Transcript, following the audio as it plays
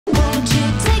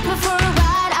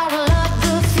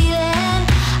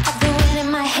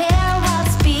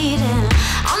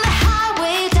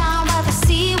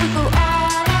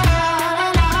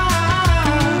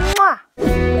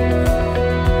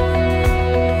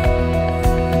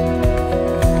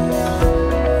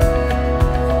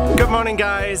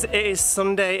guys, it is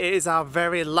Sunday. It is our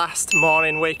very last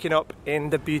morning waking up in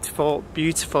the beautiful,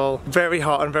 beautiful, very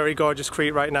hot and very gorgeous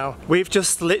Crete right now. We've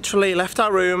just literally left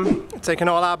our room, taken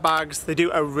all our bags. They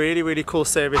do a really, really cool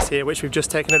service here, which we've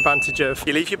just taken advantage of.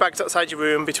 You leave your bags outside your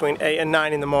room between 8 and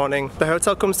 9 in the morning. The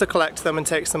hotel comes to collect them and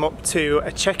takes them up to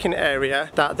a check-in area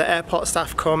that the airport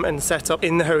staff come and set up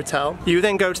in the hotel. You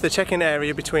then go to the check-in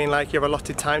area between like your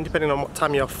allotted time, depending on what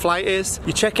time your flight is.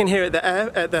 You check in here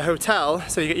at the hotel,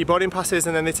 so you get your boarding passes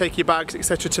and then they take your bags,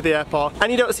 etc. to the airport,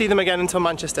 and you don't see them again until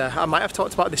Manchester. I might have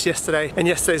talked about this yesterday in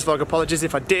yesterday's vlog, apologies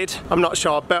if I did, I'm not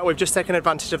sure, but we've just taken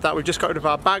advantage of that. We've just got rid of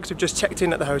our bags, we've just checked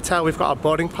in at the hotel, we've got our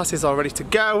boarding passes all ready to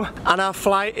go, and our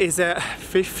flight is at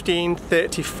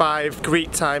 15:35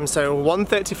 Greek time, so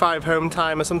 1:35 home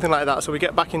time or something like that, so we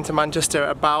get back into Manchester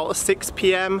at about 6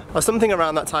 PM or something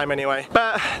around that time anyway.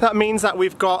 But that means that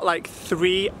we've got like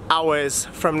 3 hours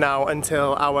from now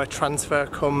until our transfer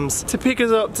comes to pick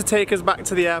us up, to take us back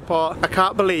to the airport. I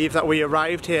can't believe that we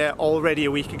arrived here already a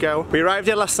week ago. We arrived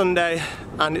here last Sunday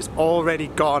and it's already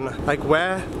gone. Like,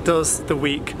 where does the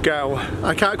week go?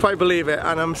 I can't quite believe it,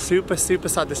 and I'm super, super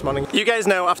sad this morning. You guys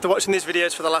know after watching these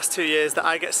videos for the last 2 years that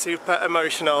I get super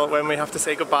emotional when we have to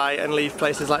say goodbye and leave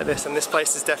places like this, and this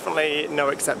place is definitely no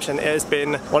exception. It has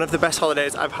been one of the best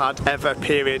holidays I've had ever,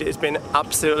 period. It's been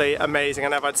absolutely amazing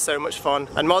and I've had so much fun,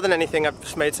 and more than anything I've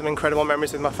just made some incredible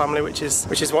memories with my family, which is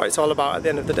what it's all about at the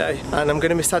end of the day, and I'm going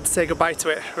to be sad to say goodbye to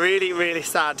it. Really, really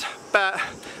sad, but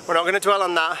we're not going to dwell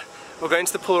on that. We're going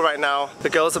to the pool right now. The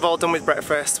girls have all done with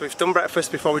breakfast. We've done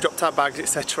breakfast before we dropped our bags,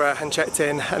 etc. and checked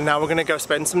in, and now we're going to go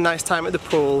spend some nice time at the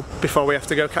pool before we have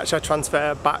to go catch our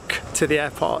transfer back to the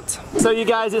airport. So you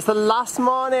guys, it's the last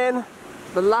morning,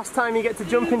 the last time you get to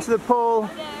jump into the pool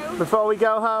before we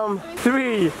go home.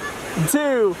 3,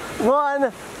 2,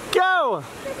 1, go!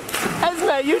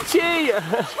 Esme, you cheat!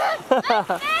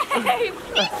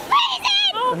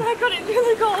 Oh my god, it's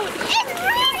really cold! It's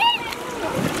freezing!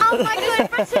 Oh my god,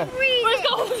 it's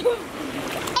freezing!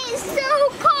 It's so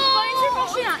cold! But it's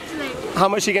refreshing actually. How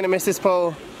much are you going to miss this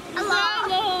pool? A lot.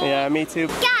 Yeah, me too.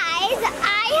 Guys,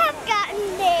 I have got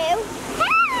new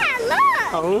hair,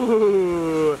 look!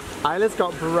 Oh, Isla's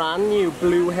got brand new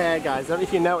blue hair, guys. I don't know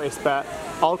if you noticed, but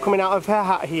all coming out of her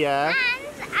hat here. And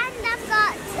I've got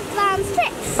blonde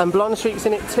streaks. And blonde streaks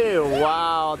in it too.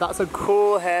 Wow, that's a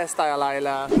cool hairstyle,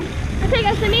 Isla. I think me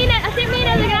and Mina's are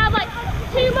gonna have like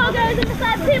 2 more goes in the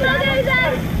side, 2 more goes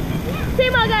in.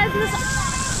 2 more goes in the side.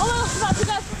 Oh, it's about to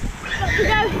go.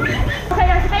 Okay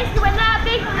guys, so basically when that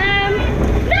big,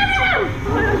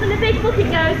 when the big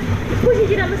bucket goes, it pushes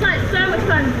you down the side, it's so much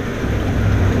fun.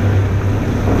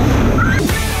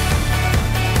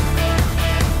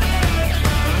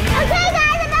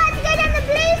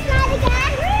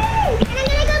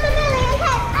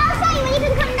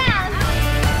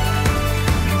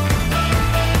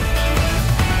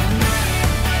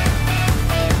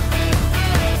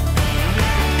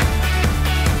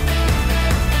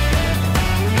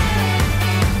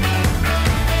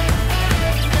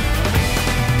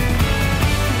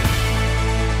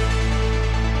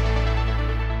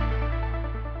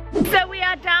 So we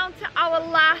are down to our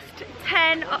last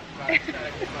 10 or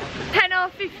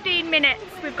 15 minutes.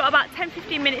 We've got about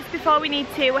 10-15 minutes before we need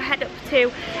to head up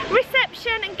to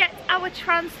reception and get our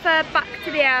transfer back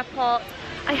to the airport.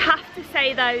 I have to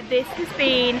say though, this has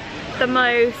been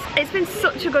it's been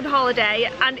such a good holiday,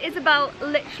 and Isabelle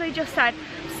literally just said,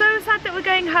 so sad that we're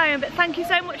going home, but thank you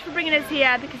so much for bringing us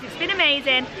here because it's been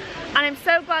amazing, and I'm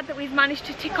so glad that we've managed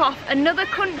to tick off another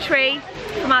country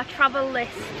from our travel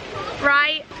list.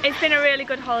 Right, it's been a really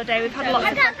good holiday. We've had lots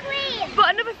of fun. But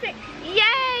another thing, yay!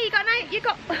 You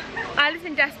got. Isla's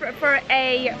been desperate for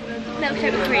a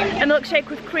milkshake with cream. A milkshake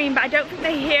with cream, but I don't think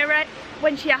they hear it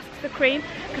when she asks for cream,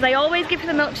 because I always give her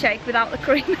the milkshake without the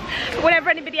cream. But whenever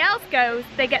anybody else goes,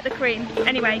 they get the cream.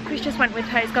 Anyway, Chris just went with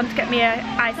her. He's gone to get me a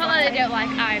ice. Not that they don't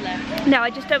like Isla. No, I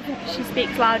just don't think she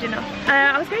speaks loud enough.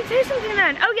 I was going to say something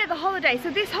then. Oh yeah, the holiday. So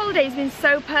this holiday has been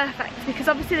so perfect because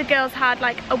obviously the girls had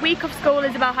like a week of school.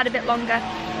 Isabelle had a bit longer,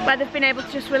 where they've been able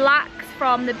to just relax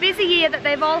from the busy year that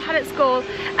they've all had at school,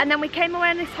 and then we came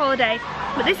away on this holiday.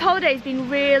 But this holiday has been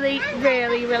really,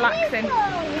 really relaxing.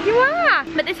 You are!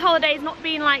 But this holiday has not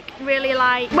been like really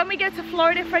like, when we go to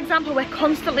Florida for example, we're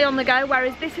constantly on the go,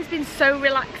 whereas this has been so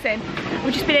relaxing.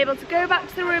 We've just been able to go back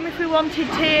to the room if we wanted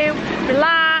to,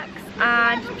 relax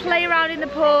and play around in the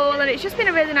pool, and it's just been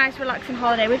a really nice relaxing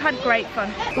holiday. We've had great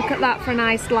fun. Look at that for a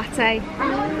nice latte.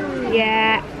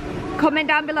 Yeah. Comment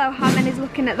down below how many's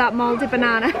looking at that mouldy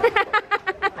banana.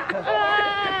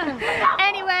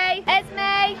 Anyway,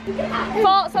 Esme,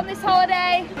 thoughts on this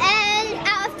holiday?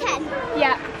 Out of 10.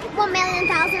 Yeah.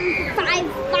 1,000,000,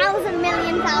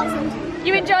 5,000,000,000.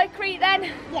 You enjoy Crete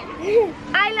then? Yeah.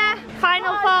 Isla,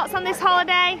 final thoughts on this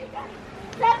holiday?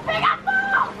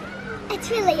 A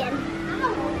trillion.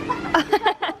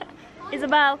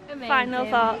 Isabelle, final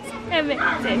thoughts?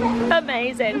 Amazing.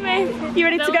 Amazing. Amazing. You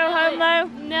ready to go home though?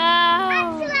 No.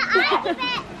 Actually, I give it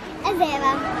a 0.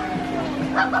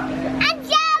 I'm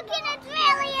joking, a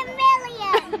trillion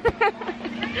million.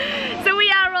 So we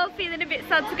are all feeling a bit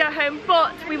sad to go home,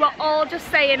 but we were all just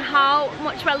saying how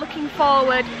much we're looking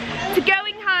forward to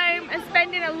going home and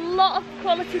spending a lot of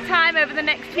quality time over the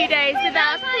next few days with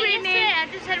our Prini. I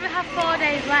just said we have 4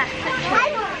 days left.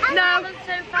 No.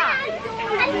 So fast.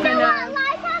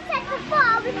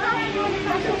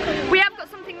 We have got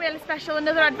something really special,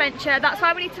 another adventure. That's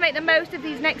why we need to make the most of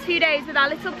these next few days with our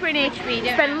little Prini.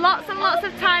 Spend lots and lots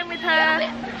of time with her.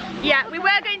 Yeah, we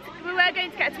were going to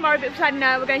get her tomorrow, but we decided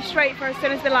no, we're going straight for her as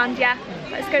soon as we land. Yeah,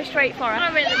 let's go straight for her. I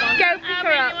really want Go pick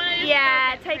her up.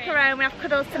 Yeah, take her home. We have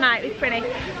cuddles tonight with Prini.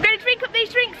 We're going to drink up these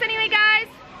drinks anyway, guys.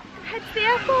 Head to the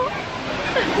airport.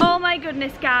 Oh my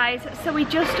goodness, guys. So we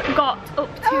just got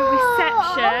up to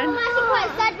reception.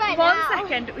 One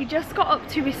second. We just got up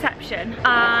to reception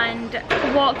and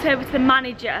walked over to the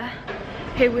manager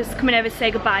who was coming over to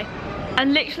say goodbye.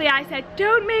 And literally I said,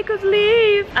 don't make us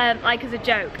leave, like as a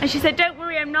joke. And she said, don't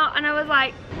worry, I'm not. And I was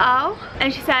like, oh.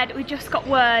 And she said, we just got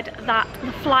word that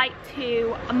the flight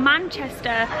to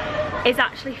Manchester is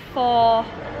actually 4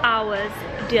 hours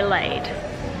delayed.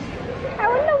 I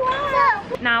wonder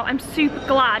why. Now, I'm super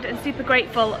glad and super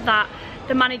grateful that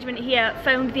the management here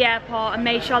phoned the airport and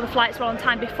made sure the flights were on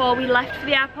time before we left for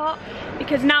the airport,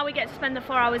 because now we get to spend the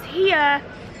 4 hours here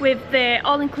with the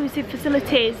all-inclusive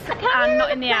facilities and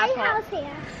not in the airport. Here.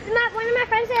 One of my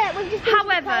friends said we've just been to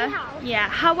the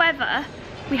playhouse. However,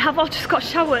 we have all just got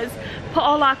showers, put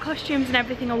all our costumes and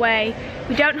everything away.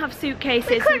 We don't have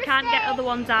suitcases, so we can't get other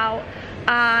ones out.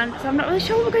 And so I'm not really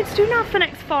sure what we're going to do now for the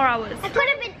next 4 hours. I could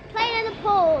have been playing in the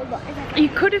pool, but You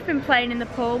could have been playing in the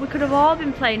pool. We could have all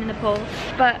been playing in the pool,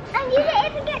 but and you didn't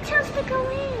even get a chance to go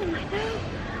in.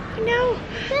 I know.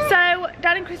 So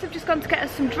Dad and Chris have just gone to get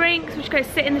us some drinks. We're just going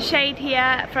to sit in the shade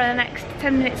here for the next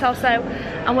 10 minutes or so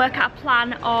and work out a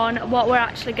plan on what we're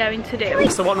actually going to do.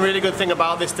 So one really good thing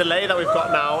about this delay that we've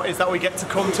got now is that we get to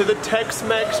come to the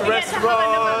Tex-Mex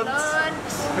restaurant.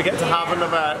 We get to have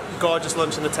another gorgeous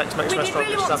lunch in the Tex-Mex restaurant.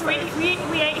 We really want to eat.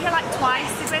 We ate here like twice,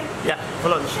 did we? Yeah, for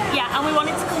lunch. Yeah, and we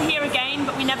wanted to come here again,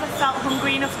 but we never felt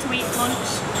hungry enough to eat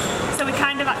lunch. So we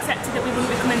kind of accepted that we wouldn't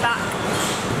be coming back.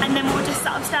 And then we were just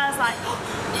sat upstairs like, oh,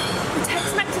 the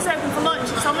Tex-Mex is open for lunch.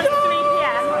 It's almost 3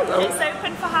 PM. It's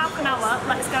open for half an hour.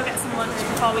 Let's go get some lunch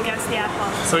before we go to the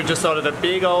airport. So we just ordered a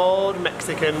big old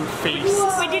Mexican feast.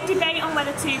 We did debate on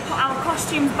whether to put our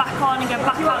costumes back on and go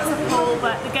back out to the pool,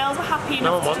 but the girls were happy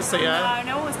enough to just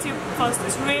no one was too fussed.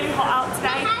 It's really hot out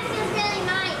today. My hair feels really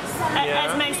nice.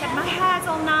 Esme said, my hair's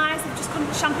all nice, I've just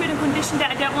shampooed and conditioned it,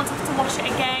 I don't want to have to wash it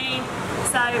again.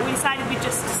 So we decided we'd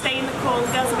just stay in the cool.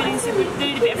 The girls have been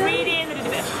doing a bit of reading, they did a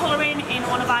bit of colouring in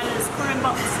one of Isla's colouring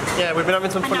books. Yeah, we've been having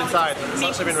some fun inside. It's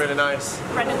actually been really nice.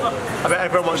 Read a book. I bet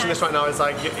everyone watching this right now is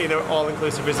like, you're in an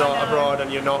all-inclusive resort abroad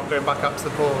and you're not going back up to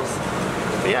the pools.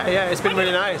 But yeah, it's been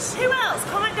really nice. Who else?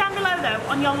 Comment down below though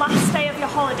on your last day of your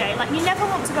holiday. Like, you never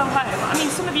want to go home. I mean,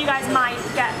 some of you guys might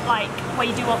get like where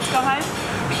you do want to go home,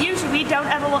 but usually we don't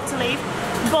ever want to leave.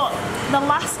 But the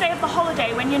last day of the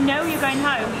holiday, when you know you're going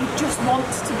home, you just want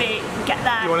to get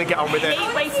there. You want to get on with it. I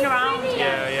hate waiting around.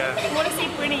 Yeah. I want to see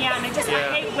Brinny, and I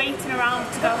hate waiting around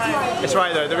to go home. It's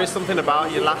right though, there is something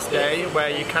about your last day where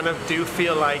you kind of do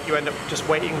feel like you end up just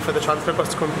waiting for the transfer bus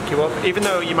to come pick you up, even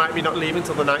though you might be not leaving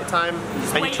till the night time,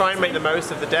 and you try and make the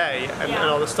most of the day and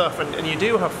all the stuff, and you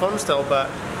do have fun still, but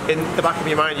in the back of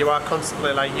your mind you are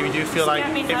constantly like, you do feel like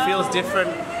it feels different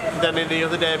than any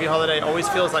other day of your holiday. It always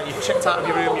feels like you've checked out of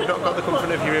your room, you've not got the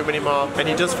comfort of your room anymore, and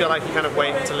you just feel like you're kind of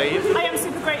waiting to leave. I am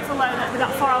super grateful though that with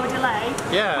that 4 hour delay,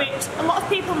 which a lot of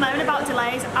people moan about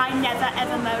delays, I never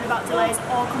ever moan about delays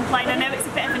or complain. I know it's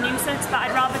a bit of a nuisance, but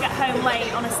I'd rather get home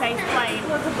late on a safe plane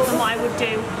than what I would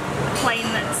do a plane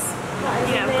that's,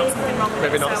 you know, got something wrong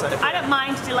with it. So I don't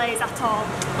mind delays at all.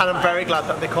 And I'm very glad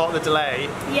that they caught the delay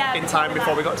in time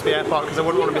before we got to the airport, because I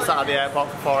wouldn't want to be sat at the airport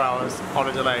for 4 hours on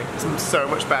a delay. It's so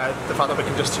much better, the fact that we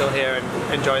can just chill here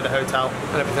and enjoy the hotel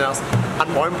and everything else. And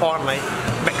more importantly,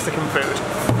 Mexican food,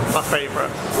 my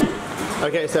favourite.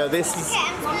 Okay, so this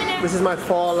is my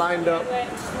 4 lined up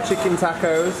chicken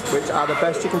tacos, which are the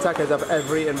best chicken tacos I've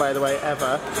ever eaten, by the way,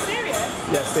 ever. Serious?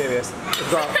 Yeah, serious.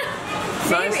 We've got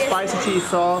nice spicy cheese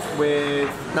sauce with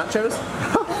nachos.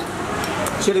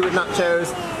 Chili with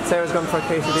nachos. Sarah's gone for a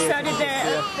quesadilla. So did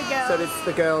the So did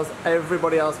the girls.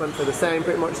 Everybody else went for the same,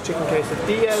 pretty much chicken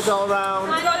quesadillas all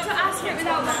round. I got to ask it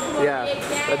without that.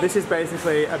 Yeah, but this is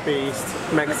basically a beast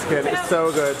Mexican. It's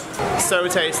so good, so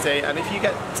tasty. And if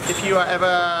you are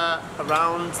ever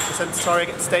around the Centre Story,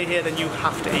 get to stay here, then you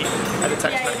have to eat at the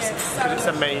Tex-Mex because it's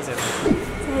amazing.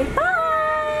 Say bye.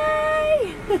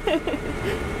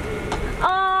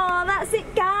 Oh, that's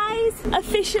it, guys.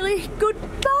 Officially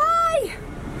goodbye.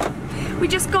 We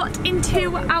just got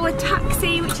into our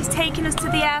taxi, which is taking us to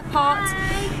the airport.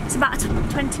 It's about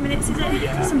 20 minutes, is it?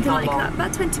 Yeah, something like that.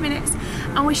 About 20 minutes,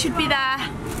 and we should be there.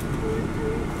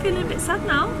 Feeling a bit sad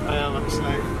now. I am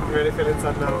actually. I'm really feeling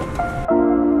sad now.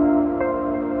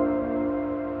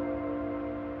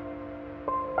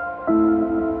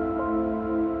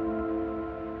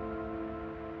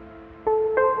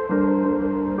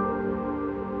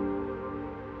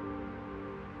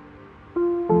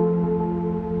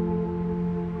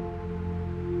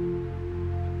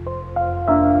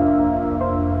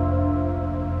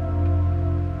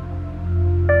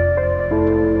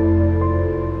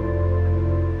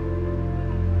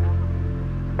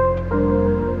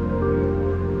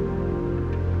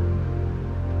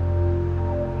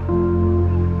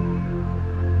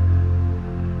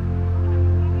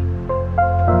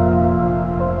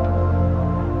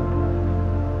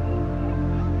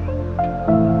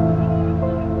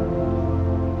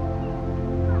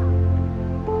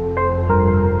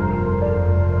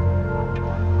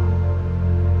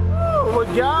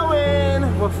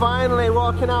 We're finally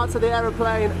walking out to the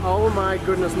aeroplane. Oh my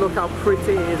goodness, look how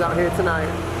pretty it is out here tonight.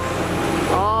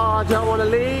 Oh, I don't want to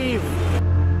leave.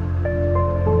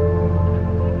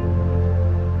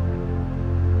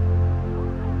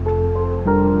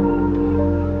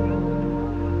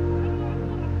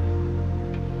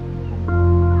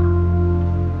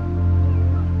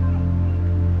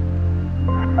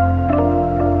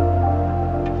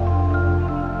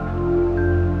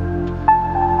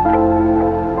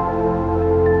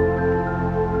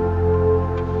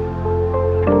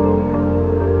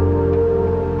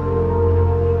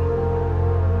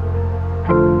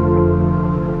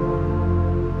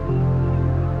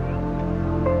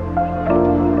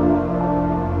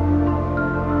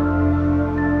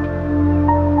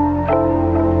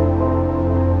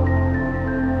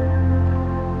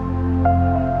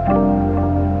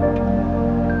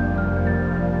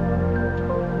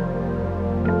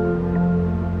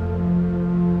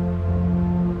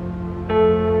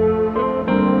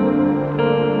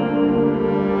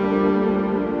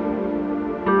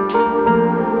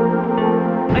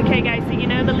 Okay guys, so you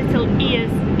know the little ear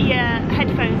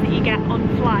headphones that you get on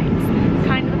flights?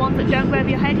 Kind of the ones that don't go over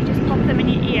your head, you just pop them in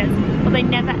your ears. But they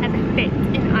never ever fit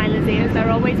in Isla's ears, they're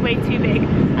always way too big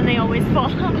and they always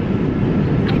fall out.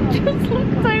 I just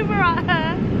looked over at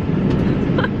her.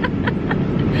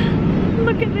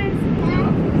 Look at this.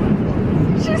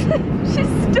 She's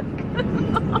stuck them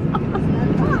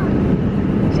on.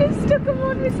 She's stuck them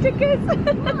on with stickers.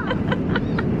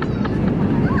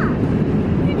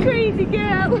 Crazy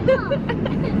girl.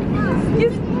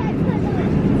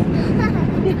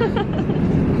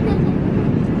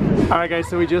 Alright guys,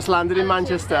 so we just landed in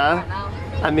Manchester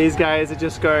and these guys are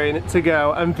just going to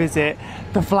go and visit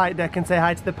the flight deck and say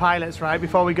hi to the pilots, right,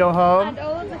 before we go home. And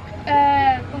all of the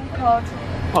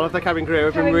all of the cabin crew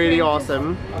have been really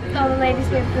awesome. All the ladies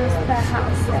gave us their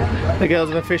hats. So. The girls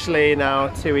have officially now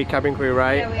 2-week cabin crew,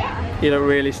 right? Yeah, we are. You look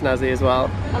really snazzy as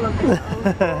well. I love this.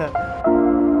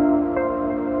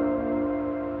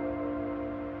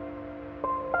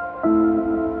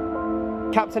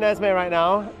 Captain Esme right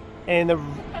now in the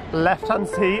left-hand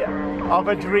seat of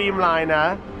a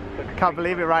Dreamliner. Can't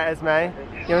believe it, right, Esme?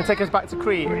 You want to take us back to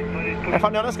Crete? In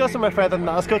fact, no, let's go somewhere further than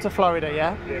that. Let's go to Florida,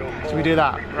 yeah? Should we do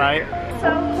that, right? So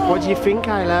cool. What do you think,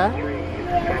 Isla?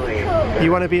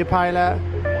 You want to be a pilot?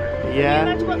 Can you Yeah?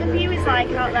 imagine what the view is like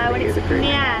out there when it's up in the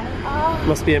air?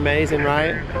 Must be amazing,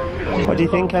 right? What do you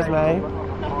think, Esme?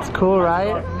 It's cool,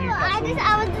 right?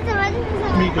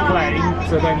 Meet the plane,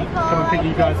 so then come and pick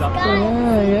you guys up.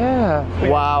 Yeah, yeah.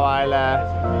 Wow,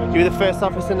 Isla. You're the first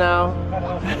officer now.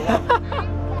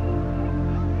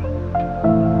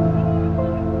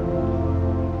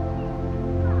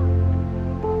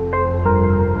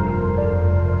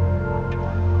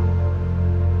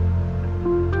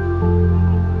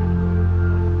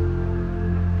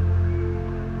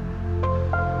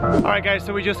 Alright guys,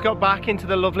 so we just got back into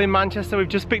the lovely Manchester. We've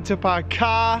just picked up our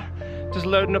car, just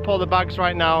loading up all the bags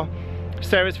right now.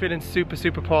 Sarah's feeling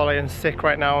super poorly and sick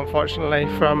right now, unfortunately,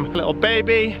 from a little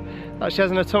baby that she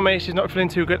has in her tummy. She's not feeling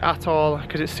too good at all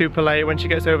because it's super late. When she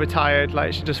gets overtired,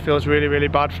 like, she just feels really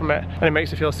bad from it, and it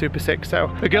makes her feel super sick.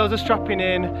 So the girls are strapping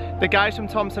in. The guys from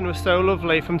Thompson were so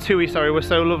lovely, from TUI, sorry, were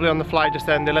so lovely on the flight just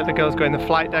then. They let the girls go in the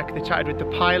flight deck, they chatted with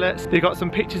the pilots, they got some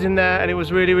pictures in there, and it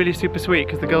was really super sweet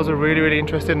because the girls are really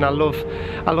interested, and I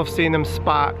love seeing them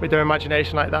spark with their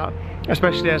imagination like that.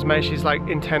 Especially Esme, she's like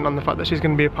intent on the fact that she's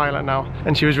going to be a pilot now,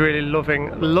 and she was really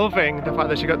loving the fact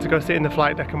that she got to go sit in the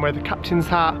flight deck and wear the captain's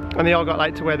hat, and they all got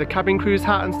like to wear the cabin crew's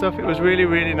hat and stuff. It was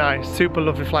really nice. Super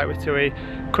lovely flight with TUI.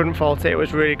 Couldn't fault it. It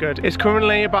was really good. It's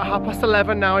currently about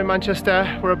 11:30 now in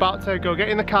Manchester. We're about to go get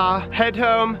in the car, head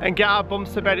home and get our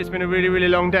bumps to bed. It's been a really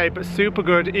long day, but super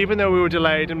good. Even though we were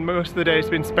delayed and most of the day has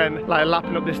been spent like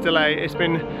lapping up this delay, it's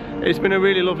been a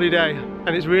really lovely day, and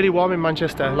it's really warm in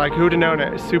Manchester. Like, who'd have known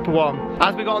it? It's super warm.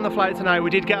 As we got on the flight tonight, we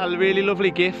did get a really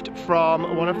lovely gift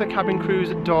from one of the cabin crew's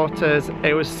daughters.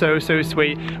 It was so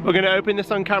sweet. We're going to open this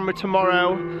on camera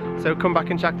tomorrow, so come back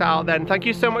and check that out then. Thank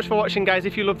you so much for watching, guys.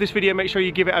 If you love this video, make sure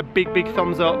you give it a big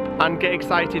thumbs up and get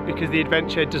excited, because the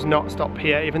adventure does not stop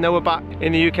here. Even though we're back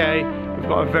in the UK, we've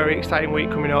got a very exciting week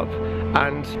coming up,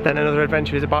 and then another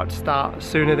adventure is about to start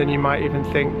sooner than you might even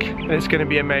think, and it's going to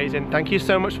be amazing. Thank you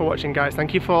so much for watching, guys.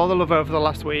 Thank you for all the love over the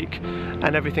last week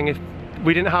and everything. If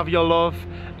we didn't have your love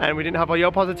and we didn't have all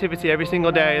your positivity every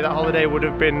single day, that holiday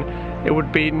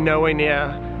would be nowhere near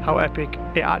how epic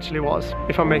it actually was.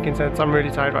 If I'm making sense, I'm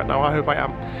really tired right now. I hope I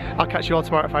am. I'll catch you all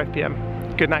tomorrow at 5 PM.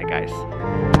 Good night,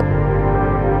 guys.